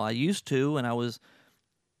all. I used to when I was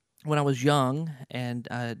young and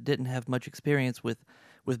didn't have much experience with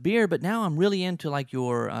beer, but now I'm really into like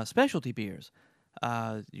your specialty beers,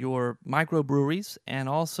 your microbreweries, and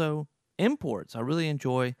also imports. I really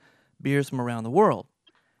enjoy beers from around the world.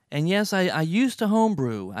 And yes, I used to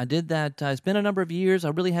homebrew. I did that. It's been a number of years. I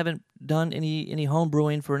really haven't done any home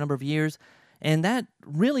brewing for a number of years. And that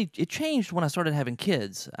really, it changed when I started having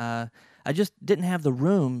kids. I just didn't have the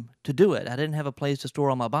room to do it. I didn't have a place to store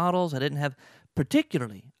all my bottles. I did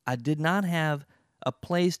not have a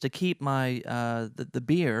place to keep my the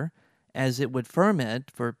beer as it would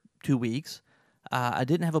ferment for 2 weeks. I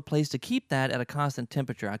didn't have a place to keep that at a constant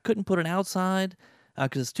temperature. I couldn't put it outside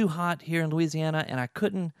because it's too hot here in Louisiana, and I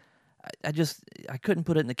couldn't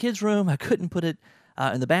put it in the kids' room. I couldn't put it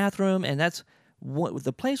in the bathroom, and that's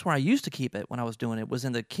the place where I used to keep it when I was doing it was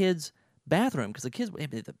in the kids' bathroom because the kids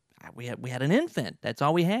we had an infant. That's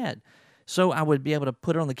all we had, so I would be able to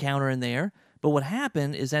put it on the counter in there. But what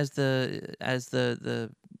happened is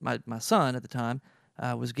my son at the time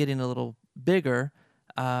was getting a little bigger,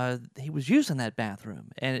 he was using that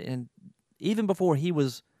bathroom, and even before he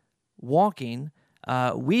was walking.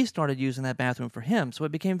 We started using that bathroom for him, so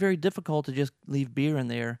it became very difficult to just leave beer in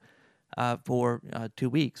there for 2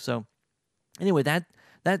 weeks. So anyway, that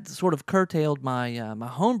sort of curtailed my my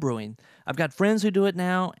home brewing. I've got friends who do it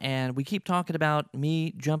now, and we keep talking about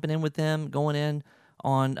me jumping in with them, going in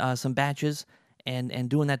on some batches and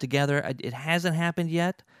doing that together. It hasn't happened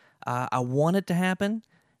yet. I want it to happen,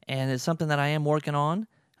 and it's something that I am working on.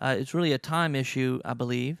 It's really a time issue, I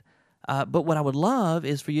believe. But what I would love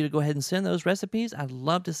is for you to go ahead and send those recipes. I'd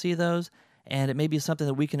love to see those, and it may be something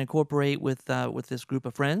that we can incorporate with this group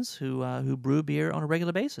of friends who brew beer on a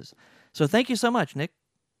regular basis. So thank you so much, Nick.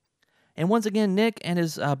 And once again, Nick and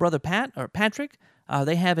his brother Patrick,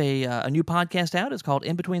 they have a new podcast out. It's called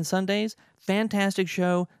In Between Sundays. Fantastic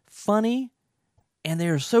show, funny, and they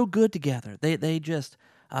are so good together. They just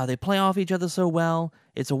they play off each other so well.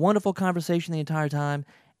 It's a wonderful conversation the entire time,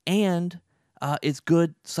 and it's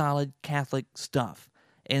good, solid Catholic stuff.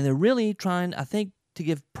 And they're really trying, I think, to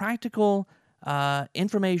give practical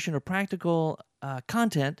information or practical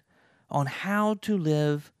content on how to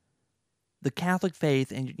live the Catholic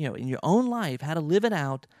faith and in your own life, how to live it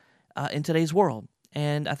out in today's world.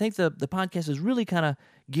 And I think the podcast is really kind of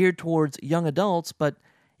geared towards young adults, but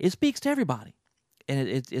it speaks to everybody. And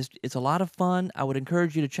it's a lot of fun. I would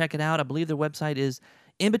encourage you to check it out. I believe their website is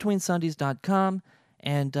inbetweensundays.com.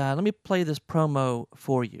 And let me play this promo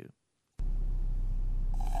for you.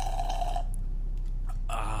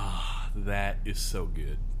 That is so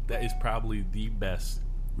good. That is probably the best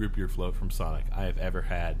root beer float from Sonic I have ever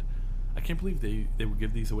had. I can't believe they would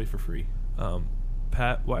give these away for free.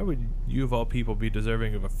 Pat, why would you of all people be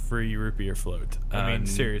deserving of a free root beer float? I mean,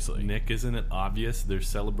 seriously. Nick, isn't it obvious? They're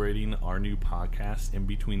celebrating our new podcast, In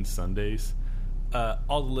Between Sundays.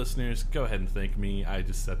 All the listeners, go ahead and thank me. I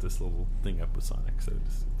just set this little thing up with Sonic, so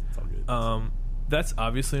it's all good. That's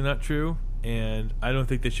obviously not true, and I don't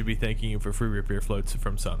think they should be thanking you for free root beer floats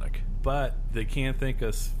from Sonic. But they can thank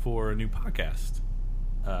us for a new podcast,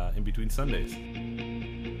 In Between Sundays.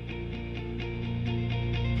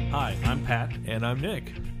 Hi, I'm Pat. And I'm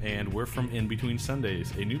Nick. And we're from In Between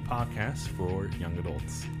Sundays, a new podcast for young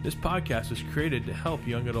adults. This podcast was created to help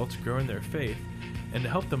young adults grow in their faith and to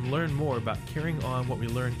help them learn more about carrying on what we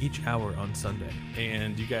learn each hour on Sunday.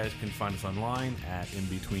 And you guys can find us online at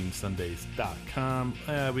inbetweensundays.com.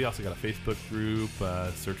 We also got a Facebook group.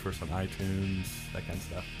 Search for us on iTunes, that kind of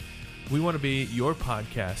stuff. We want to be your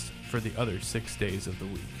podcast for the other 6 days of the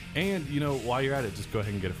week. And, while you're at it, just go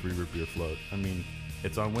ahead and get a free root beer float. I mean,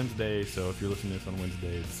 it's on Wednesday, so if you're listening to this on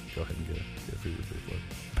Wednesday, just go ahead and get a free root beer float.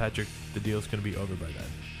 Patrick, the deal's going to be over by then.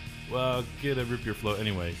 Well, get a root beer float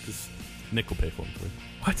anyway, because Nick will pay for them for you.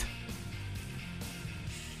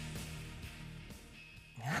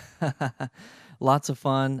 What? Lots of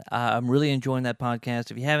fun. I'm really enjoying that podcast.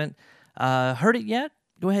 If you haven't heard it yet,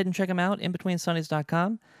 go ahead and check them out,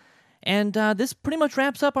 inbetweensundays.com. And this pretty much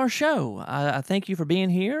wraps up our show. I thank you for being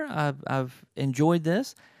here. I've enjoyed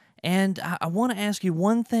this. And I want to ask you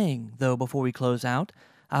one thing, though, before we close out.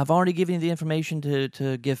 I've already given you the information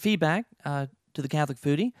to give feedback to the Catholic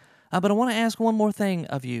Foodie, but I want to ask one more thing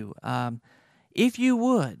of you. If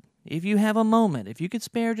you have a moment, if you could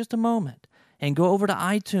spare just a moment, and go over to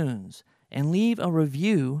iTunes and leave a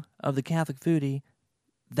review of the Catholic Foodie,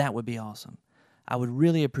 that would be awesome. I would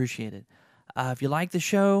really appreciate it. If you like the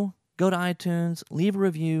show, go to iTunes, leave a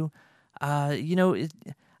review.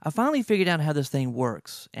 I finally figured out how this thing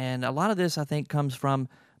works, and a lot of this, I think, comes from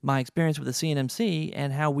my experience with the CNMC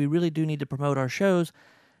and how we really do need to promote our shows,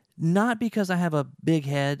 not because I have a big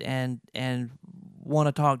head and want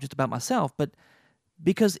to talk just about myself, but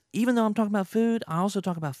because even though I'm talking about food, I also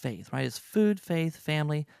talk about faith, right? It's food, faith,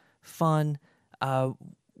 family, fun.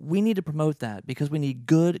 We need to promote that because we need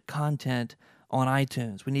good content on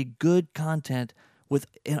iTunes. We need good content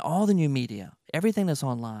in all the new media, everything that's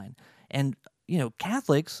online. And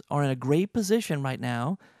Catholics are in a great position right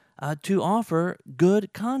now to offer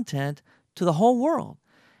good content to the whole world.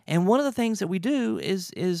 And one of the things that we do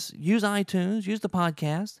is use iTunes, use the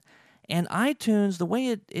podcast, and iTunes. The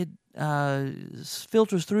way it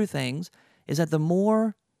filters through things is that the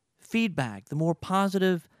more feedback, the more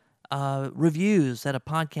positive reviews that a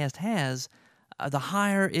podcast has, the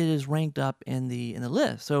higher it is ranked up in the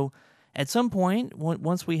list. So at some point,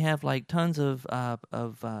 once we have like tons of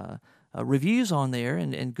reviews on there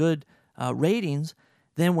and good ratings,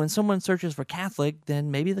 then when someone searches for Catholic,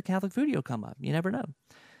 then maybe the Catholic foodie will come up. You never know.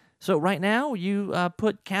 So right now, you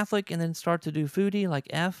put Catholic and then start to do foodie, like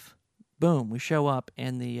F, boom, we show up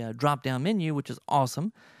in the drop-down menu, which is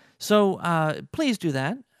awesome. So please do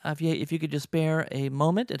that. If you could just spare a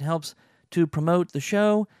moment, it helps to promote the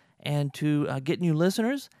show and to get new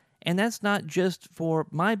listeners. And that's not just for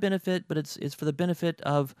my benefit, but it's for the benefit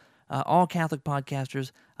of all Catholic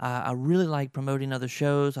podcasters. I really like promoting other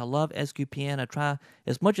shows. I love SQPN. I try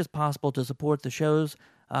as much as possible to support the shows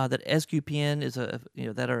that SQPN is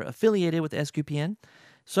that are affiliated with SQPN.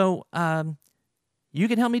 So you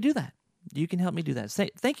can help me do that. You can help me do that.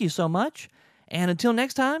 Thank you so much. And until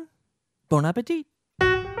next time, bon appetit.